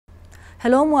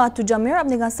Hello, moi tu Jamir,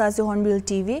 apne gan sasi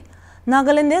Hornbilltv.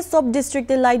 Nagaland sub district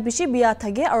light bishi biya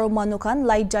thage aro manukan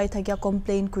light jai thagya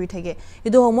complain kuri thage.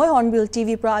 Ido homoy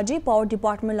Hornbilltv pra aji power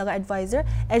department laga advisor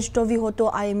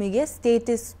Tovihoto Ayemi ge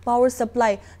state power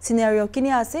supply scenario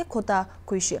kini ase khota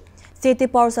kuishe.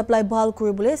 State power supply bhal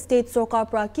kuribole state sarkar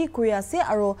pra ki kuri ase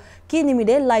aro ki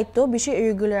nimide light to bishi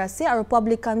irregular ase aro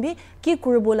public kan bi ki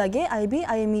kuribo lage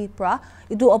Ayemi pra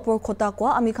idu opor khota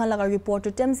kwa ami khan laga reporter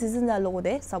tem season la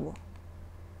logode sabo.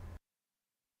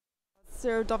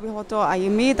 Sir Tovihoto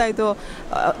Ayemi,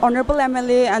 Honorable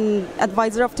MLA and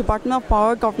Advisor of Department of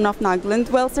Power, Governor of Nagaland.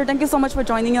 Well, sir, thank you so much for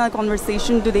joining in our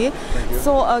conversation today.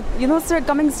 So, sir,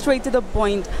 coming straight to the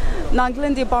point,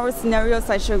 Nagaland the power scenario,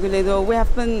 we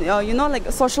have been,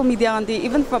 like social media and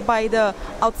even by the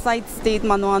outside state,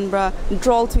 Manuanbra,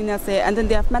 drawl to and then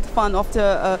they have made fun of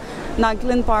the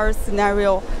Nagaland power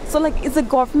scenario. So, like, is the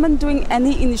government doing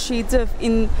any initiative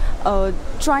in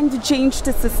trying to change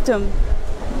the system?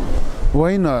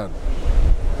 Why not?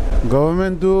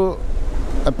 Government to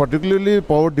particularly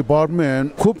power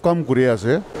department खूब काम करिया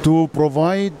से to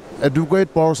provide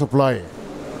adequate power supply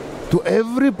to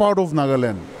every part of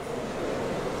Nagaland,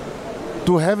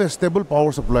 to have a stable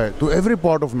power supply to every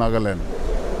part of Nagaland,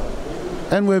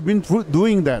 and we have been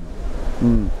doing that.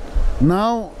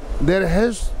 Now there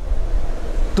has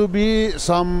to be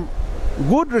some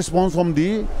good response from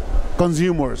the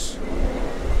consumers.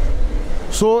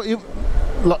 So if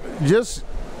just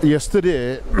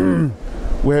yesterday,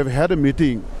 we have had a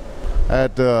meeting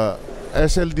at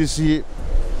SLDC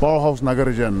Powerhouse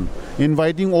Nagarajan,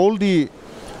 inviting all the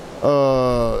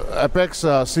Apex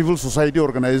civil society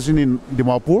organization in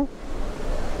Dimapur,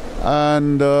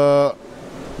 and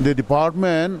the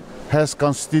department has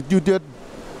constituted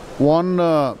one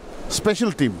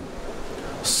special team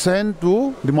sent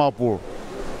to Dimapur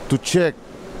to check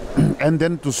and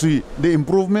then to see the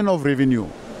improvement of revenue.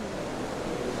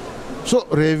 So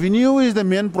revenue is the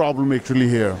main problem actually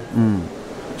here.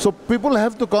 So people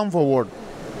have to come forward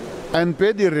and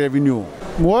pay their revenue.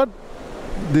 What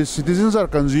the citizens are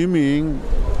consuming,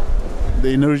 the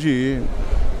energy,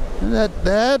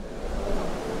 that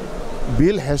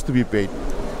bill has to be paid.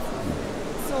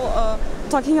 So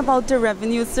talking about the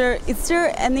revenue, sir, is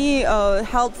there any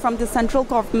help from the central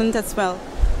government as well?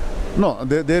 No,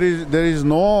 there is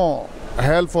no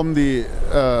help from the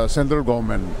central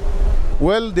government.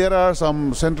 Well, there are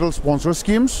some central sponsor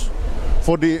schemes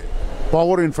for the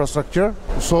power infrastructure.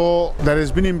 So that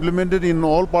has been implemented in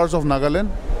all parts of Nagaland.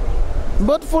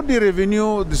 But for the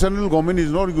revenue, the central government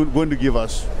is not going to give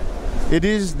us. It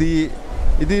is the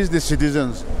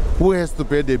citizens who has to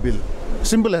pay their bill.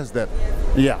 Simple as that.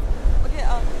 Yeah. Okay.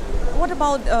 What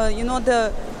about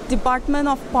the Department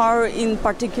of Power in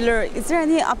particular? Is there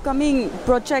any upcoming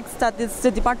projects that is the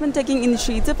department taking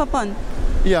initiative upon?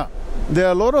 Yeah. There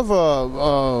are a lot of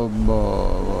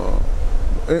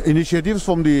initiatives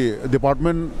from the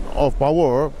Department of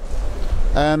Power,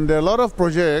 and there are a lot of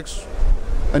projects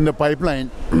in the pipeline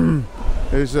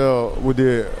is with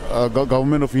the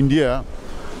government of India.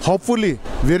 Hopefully,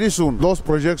 very soon, those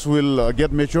projects will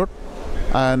get matured,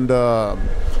 and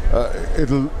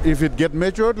if it get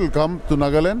matured, it will come to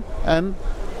Nagaland, and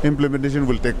implementation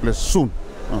will take place soon.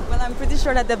 Well, I'm pretty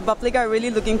sure that the public are really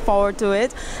looking forward to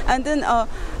it, and then.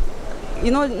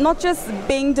 Not just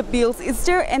paying the bills, is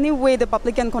there any way the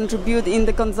public can contribute in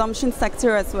the consumption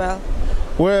sector as well?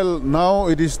 Well, now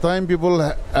it is time people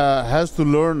has to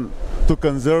learn to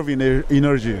conserve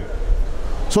energy.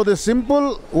 So the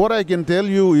simple, what I can tell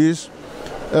you is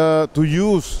to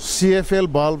use CFL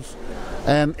bulbs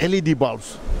and LED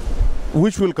bulbs,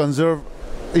 which will conserve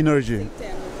energy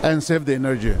and save the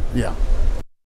energy. Yeah.